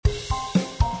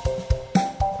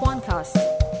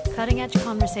Plus, cutting-edge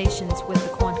conversations with the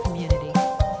quant community.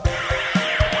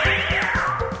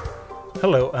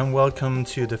 Hello and welcome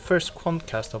to the first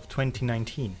Quantcast of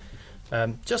 2019.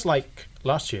 Just like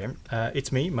last year,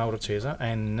 it's me, Mauro Cesa,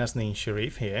 and Nazneen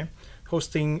Sharif here,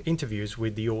 hosting interviews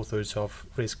with the authors of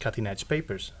Risk Cutting Edge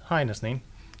papers. Hi, Nazneen.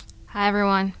 Hi,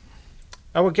 everyone.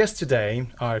 Our guests today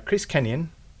are Chris Kenyon,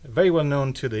 very well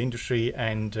known to the industry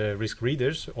and risk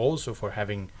readers, also for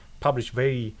having published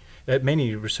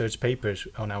many research papers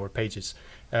on our pages.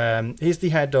 He's the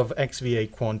head of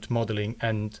XVA Quant Modeling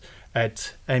and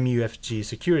at MUFG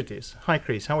Securities. Hi,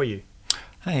 Chris. How are you?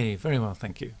 Hey, very well,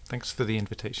 thank you. Thanks for the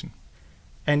invitation.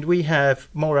 And we have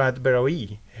Morad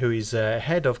Beraoui, who is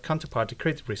head of Counterparty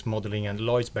Credit Risk Modeling and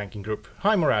Lloyds Banking Group.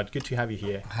 Hi, Morad. Good to have you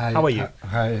here. Hi. How are you?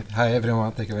 Hi,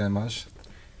 everyone. Thank you very much.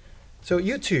 So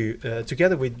you two,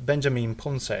 together with Benjamin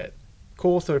Ponset,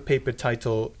 co-author a paper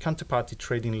titled Counterparty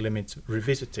Trading Limits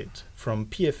Revisited from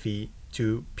PFE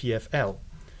to PFL.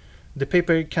 The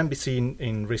paper can be seen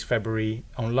in Risk February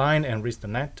online and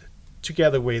Risk.net,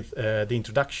 together with the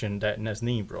introduction that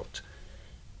Nazneen wrote.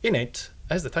 In it,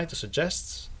 as the title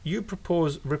suggests, you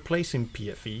propose replacing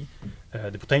PFE,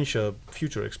 the potential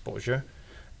future exposure,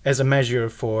 as a measure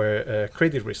for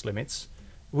credit risk limits,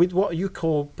 with what you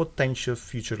call potential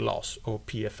future loss, or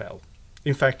PFL.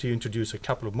 In fact, you introduce a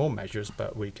couple of more measures,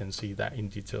 but we can see that in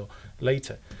detail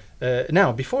later.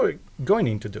 Now, before going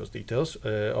into those details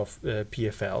of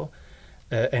PFL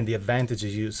and the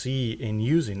advantages you see in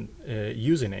using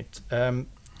it,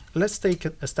 let's take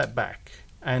a step back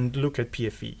and look at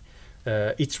PFE,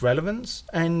 its relevance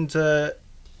and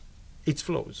its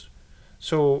flaws.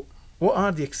 So, what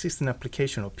are the existing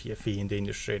applications of PFE in the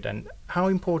industry, and how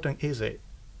important is it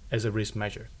as a risk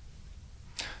measure?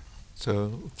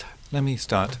 So let me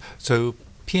start. So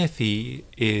PFE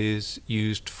is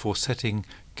used for setting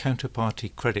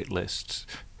counterparty credit lists,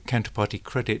 counterparty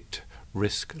credit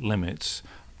risk limits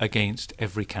against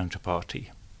every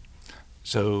counterparty.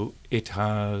 So it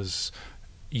has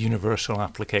universal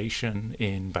application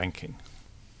in banking.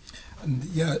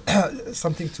 Yeah,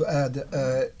 something to add.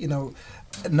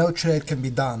 No trade can be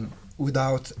done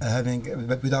without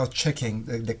checking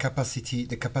the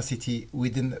capacity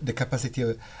within the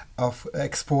capacity of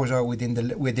exposure within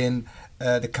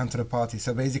the counterparty.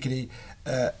 So basically,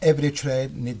 every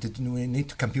trade we need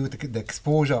to compute the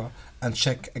exposure and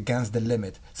check against the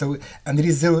limit. So and there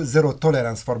is zero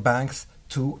tolerance for banks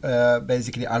to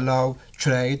basically allow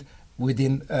trade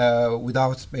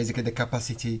without basically the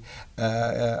capacity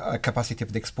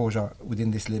of the exposure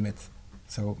within this limit.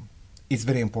 So it's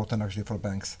very important actually for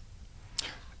banks.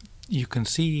 You can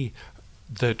see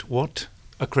that what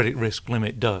a credit risk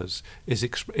limit does is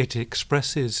it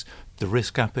expresses the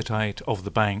risk appetite of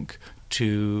the bank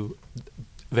to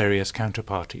various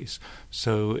counterparties.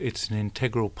 So it's an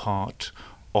integral part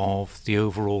of the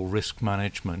overall risk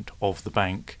management of the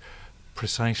bank,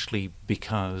 precisely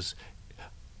because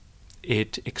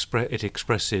it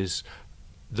expresses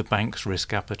the bank's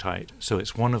risk appetite. So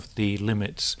it's one of the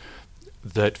limits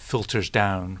that filters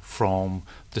down from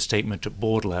the statement at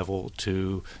board level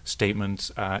to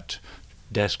statements at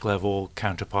desk level,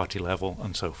 counterparty level,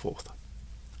 and so forth.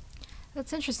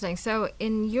 That's interesting. So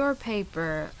in your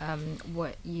paper,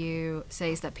 what you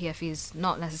say is that PFE is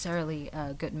not necessarily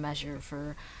a good measure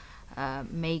for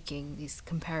making these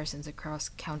comparisons across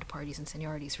counterparties and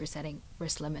seniorities for setting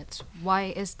risk limits.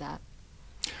 Why is that?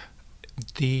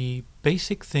 The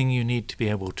basic thing you need to be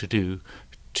able to do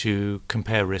to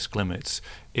compare risk limits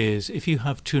is if you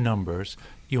have two numbers,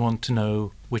 you want to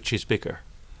know which is bigger.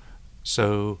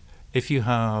 So if you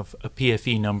have a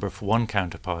PFE number for one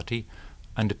counterparty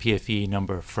and a PFE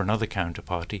number for another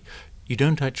counterparty, you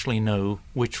don't actually know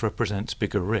which represents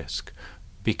bigger risk,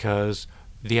 because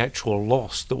the actual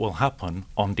loss that will happen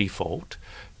on default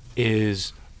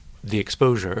is the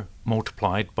exposure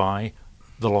multiplied by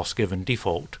the loss given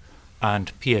default,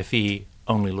 and PFE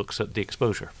only looks at the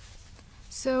exposure.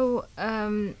 So,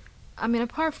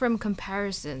 apart from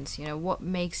comparisons, what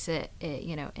makes it,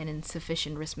 an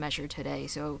insufficient risk measure today?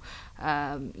 So,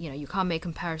 you can't make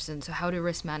comparisons. So how do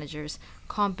risk managers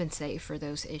compensate for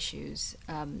those issues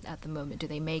at the moment? Do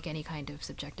they make any kind of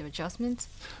subjective adjustments?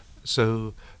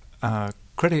 So,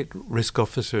 credit risk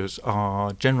officers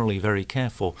are generally very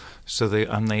careful. So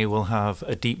they will have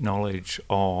a deep knowledge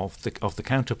of the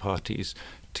counterparties,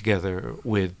 together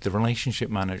with the relationship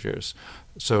managers.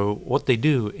 So what they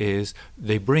do is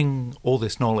they bring all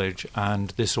this knowledge and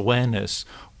this awareness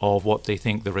of what they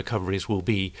think the recoveries will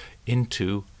be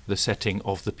into the setting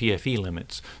of the PFE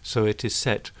limits. So it is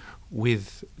set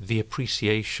with the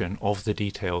appreciation of the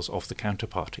details of the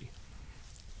counterparty.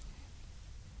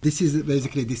 this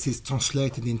is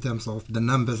translated in terms of the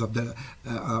numbers of the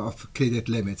of credit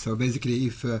limit. So basically,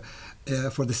 if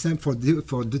for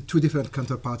the two different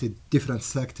counterparty, different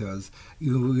sectors,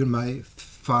 you might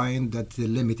find that the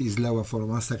limit is lower for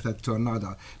one sector to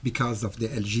another because of the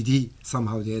LGD.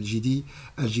 Somehow the LGD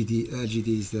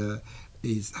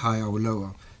is higher or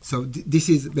lower. So this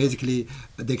is basically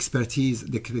the expertise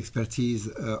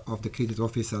of the credit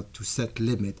officer to set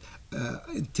limit,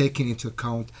 taking into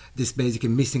account this basically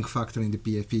missing factor in the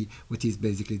PFE, which is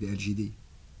basically the LGD.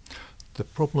 The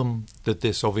problem that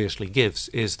this obviously gives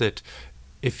is that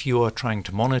if you are trying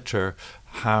to monitor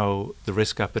how the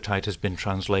risk appetite has been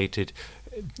translated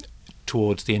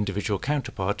towards the individual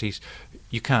counterparties,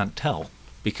 you can't tell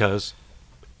because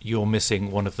you're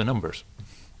missing one of the numbers.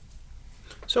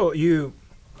 So you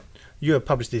have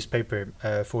published this paper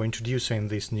for introducing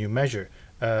this new measure.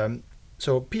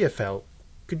 So PFL,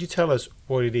 could you tell us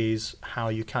what it is, how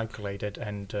you calculate it,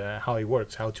 and how it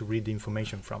works, how to read the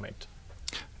information from it?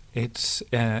 It's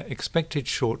expected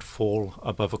shortfall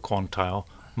above a quantile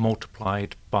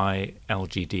multiplied by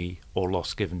LGD, or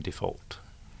loss given default.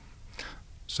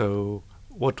 So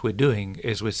what we're doing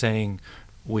is we're saying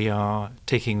we are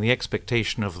taking the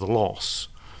expectation of the loss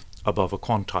above a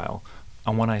quantile.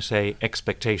 And when I say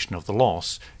expectation of the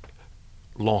loss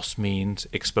means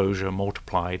exposure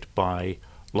multiplied by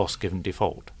loss given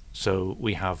default. So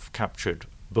we have captured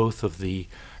both of the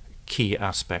key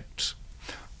aspects.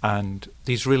 And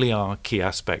these really are key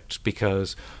aspects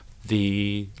because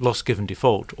the loss given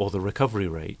default or the recovery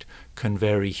rate can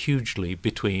vary hugely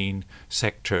between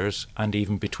sectors and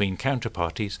even between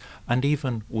counterparties and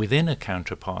even within a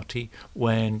counterparty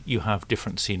when you have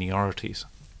different seniorities.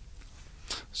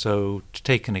 So to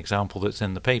take an example that's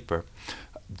in the paper,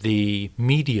 the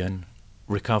median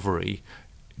recovery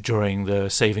during the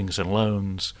savings and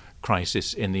loans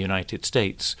crisis in the United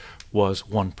States was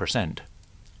 1%.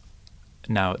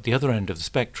 Now, at the other end of the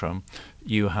spectrum,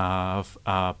 you have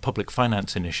public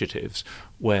finance initiatives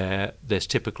where there's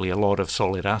typically a lot of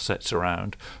solid assets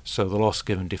around, so the loss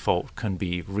given default can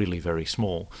be really very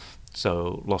small.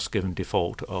 So loss given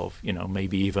default of,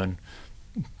 maybe even,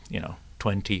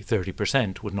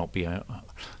 20-30% would not be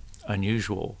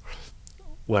unusual,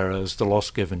 whereas the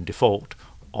loss given default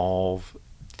of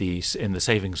these in the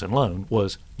savings and loan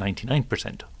was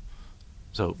 99%.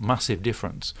 So massive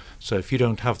difference. So if you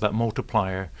don't have that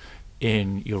multiplier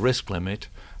in your risk limit,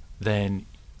 then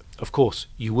of course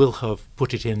you will have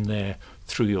put it in there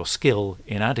through your skill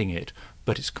in adding it,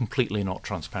 but it's completely not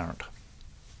transparent.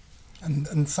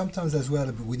 And sometimes as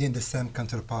well within the same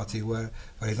counterparty, where,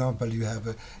 for example, you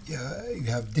have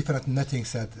different netting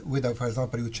set. With, for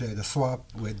example, you trade a swap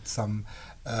with some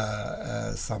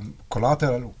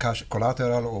collateral, cash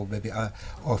collateral, or maybe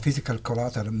or physical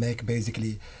collateral, make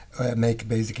basically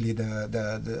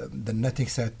the netting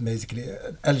set basically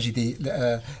LGD.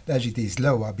 The LGD is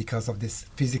lower because of this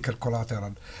physical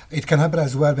collateral. It can happen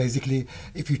as well. Basically,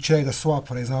 if you trade a swap,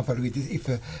 for example, if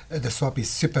the swap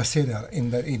is super senior in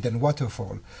the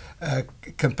waterfall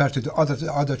compared to the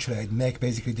other trade, make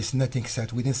basically this netting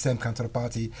set within same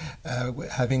counterparty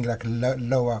having like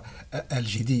lower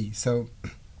LGD. So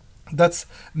that's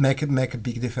make a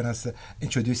big difference.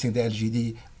 Introducing the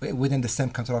LGD within the same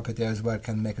counterparty as well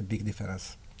can make a big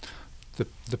difference.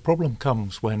 The problem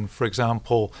comes when, for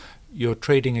example, you're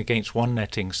trading against one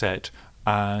netting set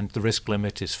and the risk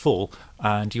limit is full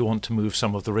and you want to move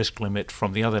some of the risk limit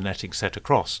from the other netting set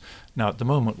across. Now at the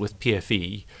moment with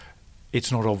PFE,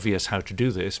 it's not obvious how to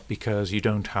do this because you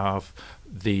don't have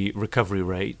the recovery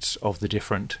rates of the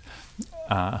different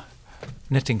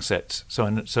netting sets. So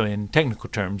in technical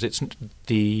terms,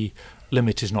 the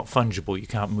limit is not fungible. You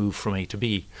can't move from A to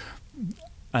B.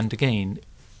 And again,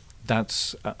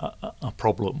 that's a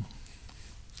problem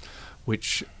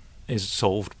which is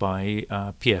solved by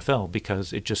PFL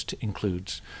because it just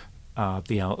includes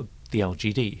the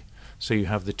LGD. So you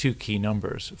have the two key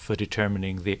numbers for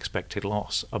determining the expected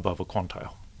loss above a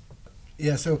quantile.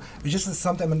 Yeah, so just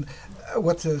sometimes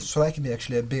what strikes me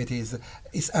actually a bit is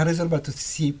it's unreasonable to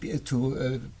see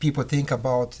people think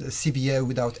about CVA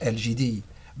without LGD,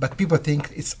 but people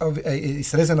think it's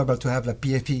reasonable to have a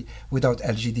PFE without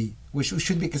LGD, which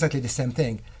should be exactly the same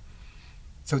thing.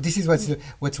 So this is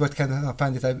what kind of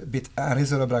find it a bit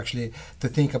unreasonable actually to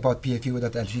think about PFE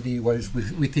without LGD, whereas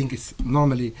we think it's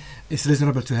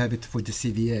reasonable to have it for the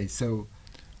CVA. So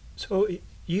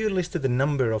you listed the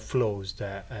number of flows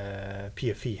that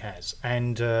PFE has,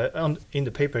 and in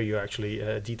the paper you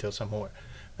actually detail some more.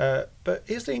 But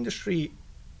is the industry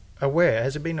aware?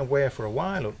 Has it been aware for a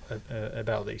while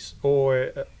about this,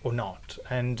 or not?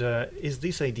 And is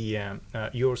this idea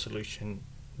your solution,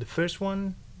 the first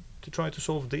one to try to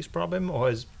solve this problem, or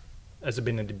has there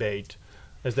been a debate?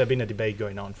 Has there been a debate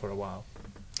going on for a while?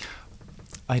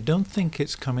 I don't think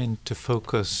it's come into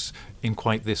focus in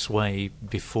quite this way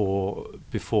before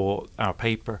our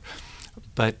paper,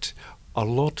 but a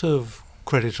lot of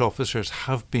credit officers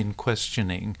have been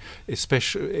questioning,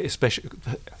 especially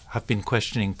have been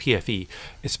questioning PFE,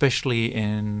 especially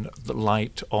in the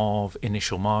light of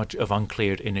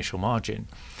uncleared initial margin,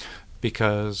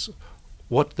 because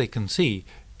what they can see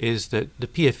is that the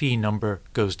PFE number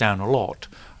goes down a lot,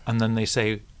 and then they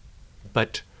say,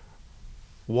 but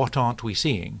what aren't we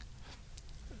seeing?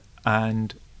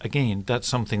 And again, that's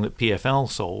something that PFL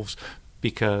solves,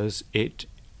 because it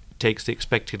takes the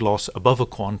expected loss above a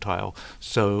quantile.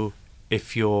 So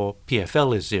if your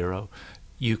PFL is 0,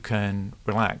 you can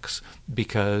relax,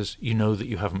 because you know that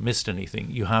you haven't missed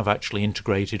anything. You have actually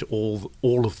integrated all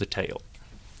of the tail.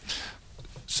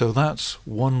 So that's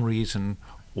one reason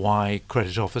why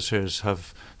credit officers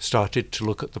have started to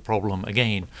look at the problem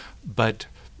again. But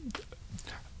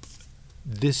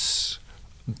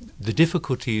the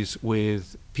difficulties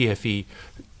with PFE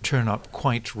turn up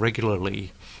quite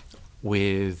regularly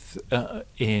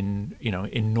in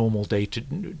normal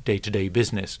day-to-day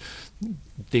business.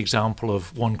 The example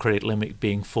of one credit limit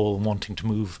being full and wanting to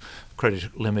move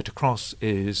credit limit across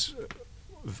is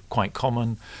quite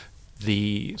common.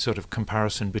 The sort of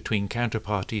comparison between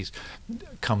counterparties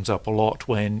comes up a lot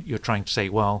when you're trying to say,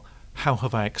 well, how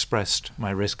have I expressed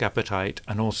my risk appetite?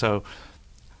 And also,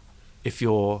 if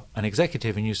you're an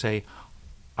executive and you say,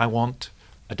 I want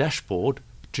a dashboard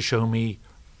to show me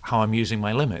how I'm using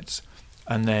my limits,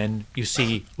 and then you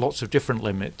see lots of different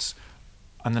limits,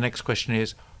 and the next question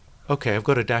is, okay, I've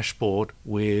got a dashboard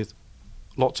with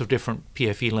lots of different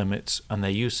PFE limits and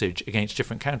their usage against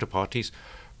different counterparties,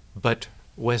 but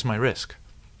where's my risk?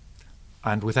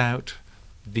 And without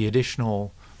the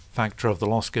additional factor of the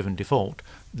loss given default,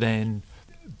 then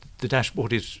the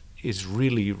dashboard is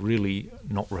really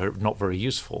not very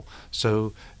useful.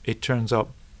 So it turns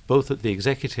up both at the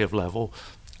executive level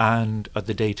and at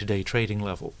the day-to-day trading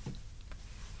level.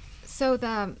 So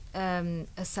the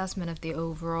assessment of the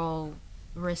overall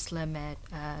risk limit,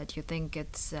 do you think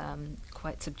it's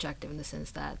quite subjective in the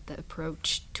sense that the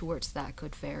approach towards that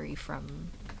could vary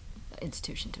from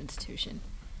institution to institution?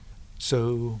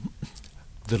 So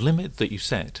the limit that you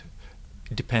set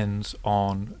depends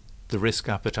on the risk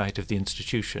appetite of the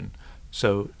institution.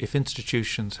 So if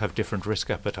institutions have different risk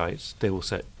appetites, they will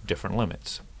set different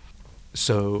limits.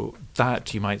 So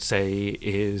that, you might say,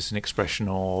 is an expression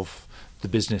of the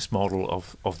business model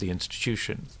of the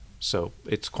institution. So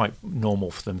it's quite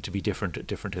normal for them to be different at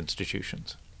different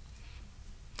institutions.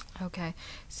 Okay.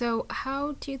 So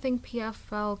how do you think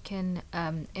PFL can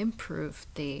improve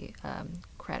the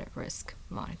credit risk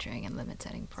monitoring and limit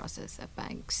setting process at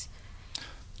banks?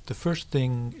 The first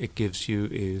thing it gives you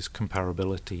is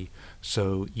comparability.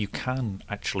 So you can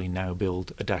actually now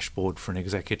build a dashboard for an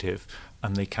executive,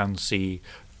 and they can see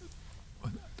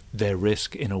their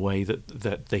risk in a way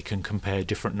that they can compare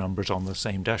different numbers on the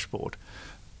same dashboard.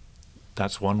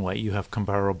 That's one way. You have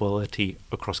comparability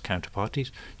across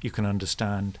counterparties. You can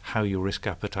understand how your risk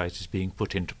appetite is being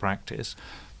put into practice.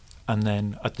 And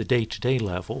then at the day-to-day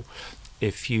level,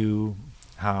 if you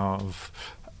have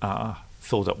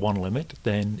filled up one limit,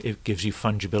 then it gives you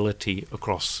fungibility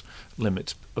across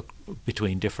limits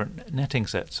between different netting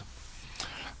sets.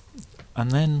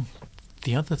 And then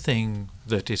the other thing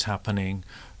that is happening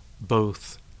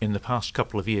both in the past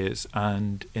couple of years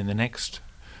and in the next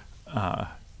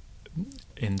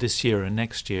in this year and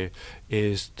next year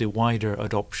is the wider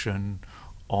adoption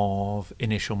of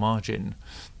initial margin.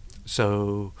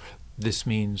 So this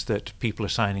means that people are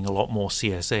signing a lot more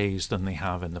CSAs than they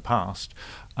have in the past,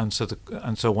 and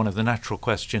so one of the natural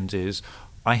questions is,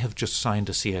 I have just signed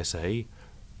a CSA,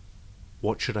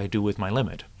 what should I do with my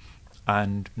limit?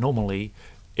 And normally,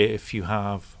 if you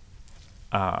have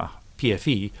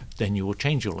PFE, then you will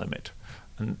change your limit,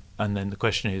 and then the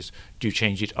question is, do you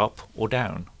change it up or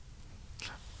down?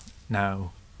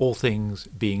 Now, all things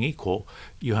being equal,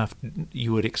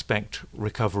 you would expect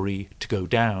recovery to go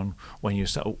down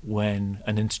when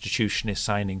an institution is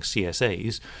signing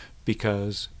CSAs,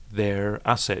 because their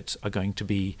assets are going to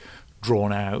be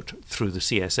drawn out through the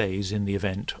CSAs in the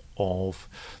event of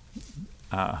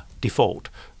default.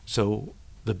 So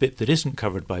the bit that isn't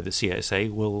covered by the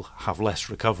CSA will have less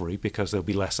recovery because there'll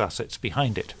be less assets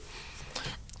behind it.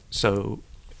 So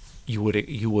you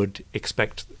would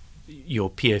expect your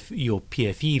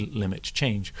PFE limit to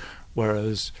change,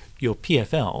 whereas your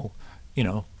PFL,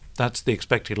 that's the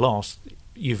expected loss.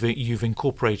 You've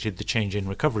incorporated the change in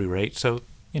recovery rate, so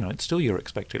it's still your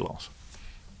expected loss.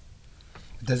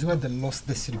 That's why the loss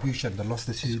distribution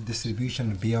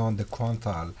beyond the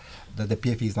quantile that the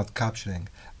PFE is not capturing,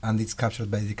 and it's captured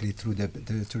basically through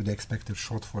the expected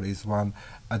shortfall is one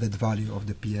added value of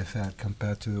the PFL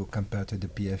compared to the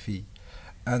PFE.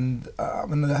 And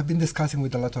I've been discussing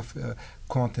with a lot of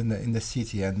quant in the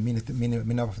city, and many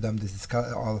of them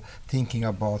are thinking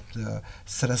about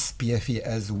stress PFE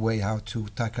as a way how to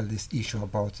tackle this issue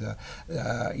about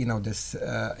this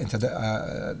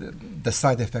the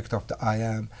side effect of the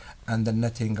IM and the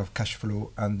netting of cash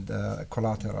flow and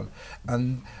collateral.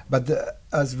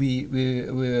 As we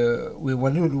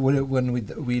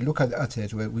look at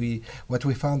it, what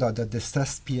we found out that the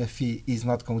stress PFE is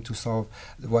not going to solve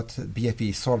what BFE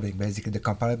is solving, basically the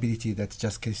comparability that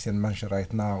just Christian mentioned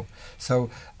right now. So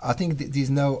I think there's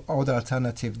no other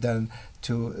alternative than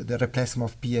to the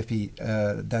replacement of PFE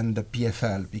than the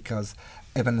PFL, because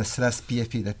even the stress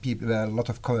PFE that a lot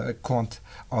of quant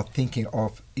are thinking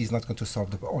of is not going to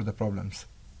solve all the problems.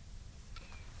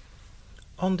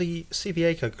 On the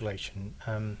CVA calculation,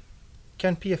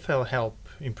 can PFL help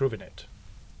improving it?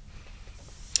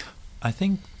 I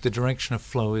think the direction of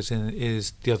flow is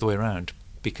the other way around,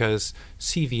 because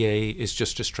CVA is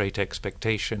just a straight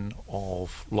expectation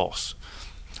of loss,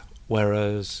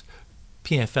 whereas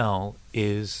PFL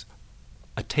is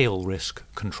a tail risk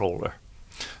controller.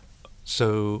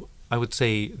 So I would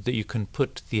say that you can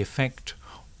put the effect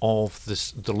of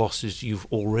the losses you've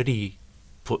already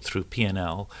put through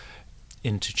P&L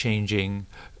into changing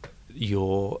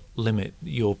your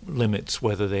limits,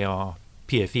 whether they are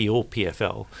PFE or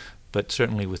PFL. But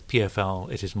certainly with PFL,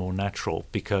 it is more natural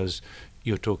because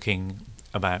you're talking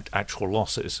about actual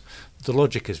losses. The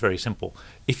logic is very simple.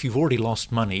 If you've already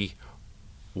lost money,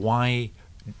 why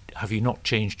have you not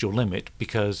changed your limit?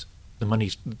 Because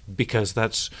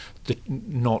that's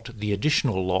not the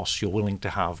additional loss you're willing to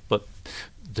have, but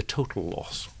the total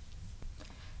loss.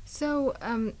 So,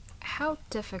 how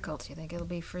difficult do you think it'll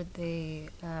be for the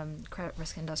credit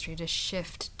risk industry to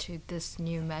shift to this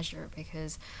new measure?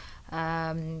 Because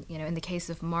in the case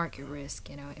of market risk,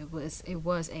 it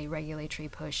was a regulatory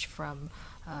push from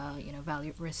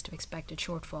value risk to expected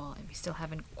shortfall, and we still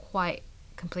haven't quite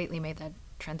completely made that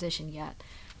transition yet.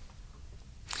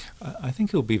 I think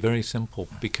it'll be very simple,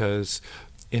 because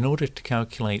in order to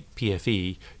calculate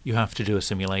PFE, you have to do a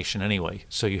simulation anyway,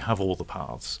 so you have all the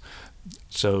paths.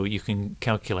 So you can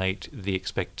calculate the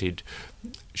expected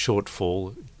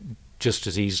shortfall just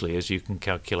as easily as you can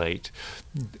calculate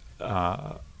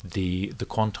the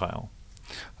quantile.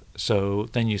 So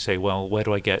then you say, well, where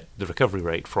do I get the recovery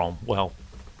rate from? Well,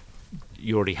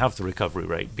 you already have the recovery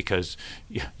rate because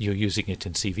you're using it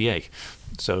in CVA.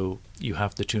 So you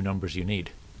have the two numbers you need.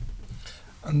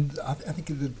 And I think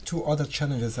the two other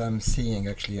challenges I'm seeing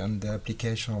actually on the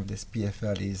application of this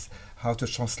PFL is how to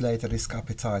translate a risk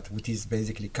appetite, which is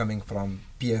basically coming from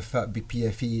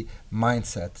PFE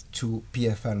mindset to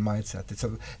PFL mindset.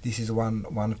 This is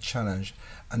one challenge.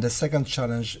 And the second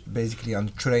challenge basically on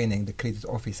training the credit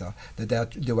officer,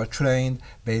 that they were trained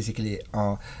basically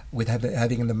with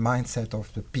having the mindset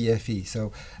of the PFE.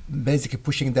 So basically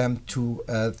pushing them to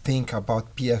think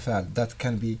about PFL. That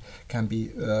can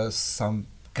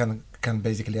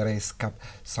basically raise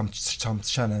some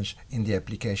challenge in the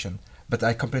application. But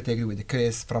I completely agree with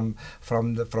Chris. From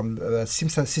the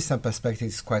system perspective,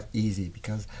 it's quite easy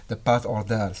because the paths are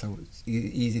there, so it's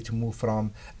easy to move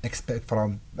from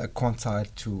quantile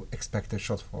to expected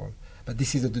shortfall. But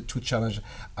this is the two challenges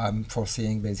I'm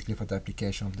foreseeing basically for the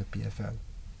application of the PFL.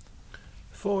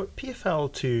 For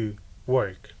PFL to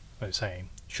work, let's say,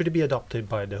 should it be adopted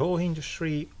by the whole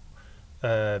industry?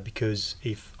 Because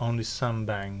if only some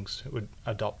banks would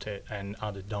adopt it and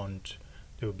others don't,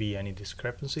 there will be any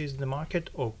discrepancies in the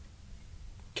market? Or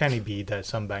can it be that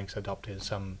some banks adopt it and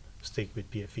some stick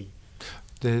with PFE?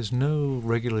 There's no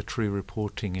regulatory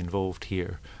reporting involved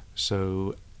here,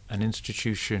 so an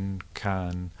institution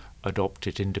can adopt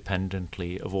it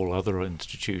independently of all other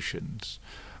institutions,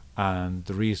 and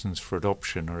the reasons for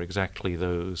adoption are exactly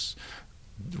those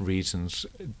reasons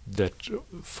that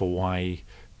for why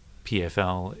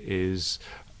PFL is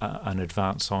an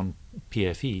advance on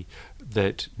PFE,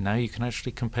 that now you can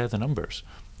actually compare the numbers,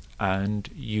 and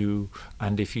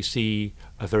if you see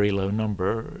a very low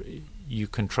number, you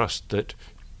can trust that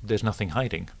there's nothing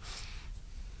hiding.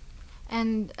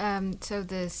 And so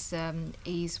this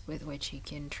ease with which you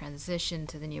can transition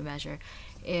to the new measure,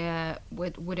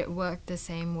 would it work the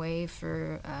same way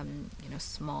for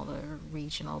smaller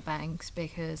regional banks?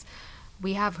 Because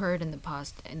we have heard in the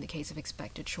past, in the case of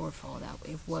expected shortfall, that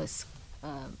it was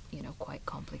quite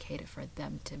complicated for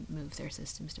them to move their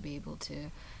systems to be able to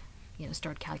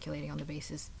start calculating on the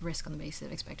basis risk on the basis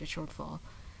of expected shortfall.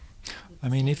 I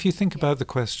mean, if you think about the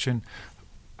question,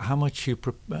 how much you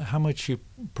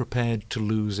prepared to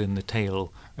lose in the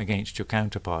tail against your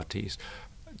counterparties,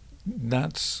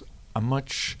 that's a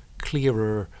much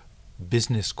clearer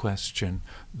business question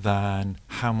than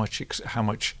how much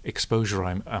exposure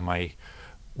am I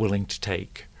willing to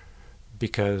take,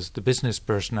 because the business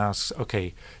person asks,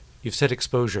 okay, you've said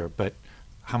exposure, but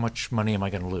how much money am I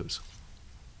going to lose?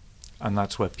 And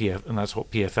that's what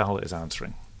PFL is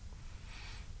answering.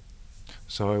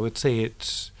 So I would say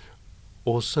it's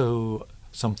also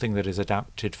something that is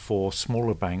adapted for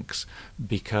smaller banks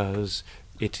because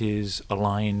it is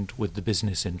aligned with the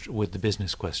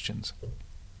business questions.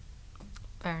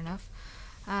 Fair enough.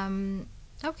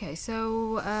 Okay,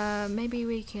 so maybe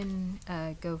we can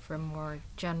go for a more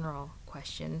general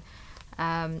question.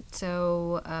 Over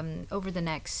the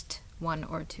next 1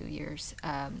 or 2 years,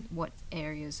 what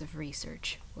areas of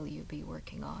research will you be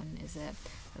working on? Is it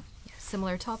a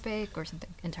similar topic or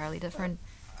something entirely different?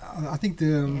 I think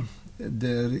the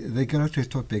regulatory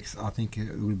topics, I think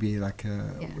will be like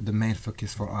the main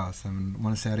focus for us. I mean,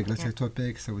 when I say regulatory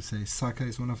topics, I would say SACA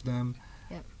is one of them,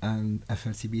 and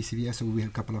FRTB, CBS. So we have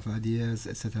a couple of ideas,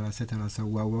 etc., etc. So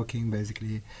we are working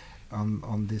basically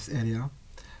on this area,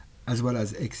 as well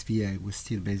as XVA. We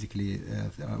still basically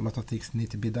a lot of things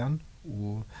need to be done.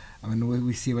 I mean,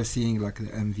 we're seeing like the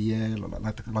MVA,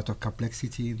 a lot of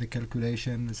complexity in the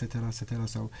calculation, etc., etc.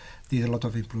 So there's a lot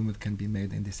of improvement can be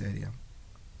made in this area.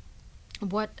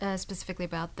 What specifically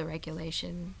about the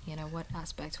regulation? What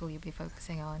aspects will you be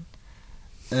focusing on?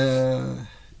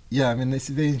 Yeah, I mean, it's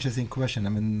a very interesting question. I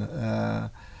mean,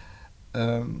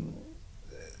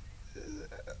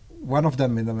 one of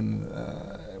them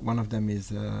is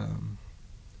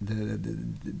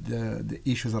the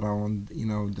issues around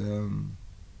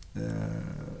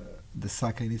the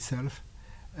SACA in itself,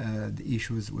 the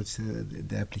issues with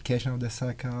the application of the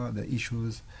SACA, the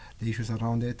issues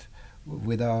around it,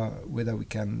 whether we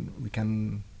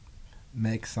can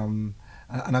make some.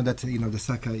 I know that the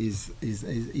SACA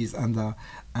is under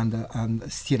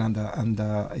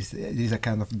is a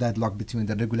kind of deadlock between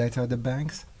the regulator and the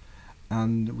banks,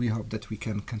 and we hope that we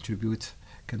can contribute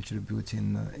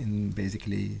in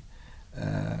basically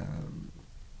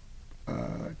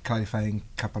clarifying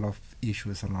a couple of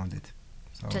issues around it.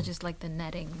 Such as like the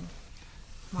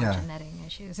margin netting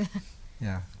issues.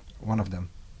 Yeah, one of them.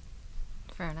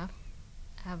 Fair enough.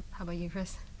 How about you,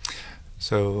 Chris?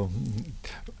 So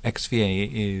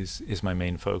XVA is my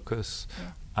main focus,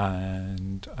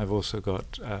 and I've also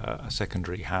got a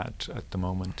secondary hat at the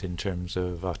moment in terms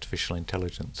of artificial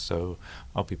intelligence, so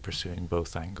I'll be pursuing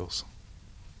both angles.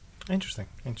 Interesting.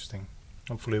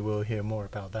 Hopefully we'll hear more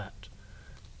about that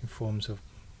in forms of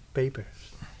papers.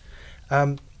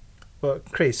 Well,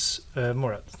 Chris,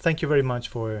 Murat, thank you very much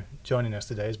for joining us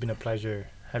today. It's been a pleasure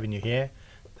having you here,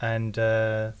 and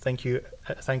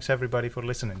thanks everybody for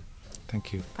listening.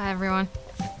 Thank you. Bye, everyone.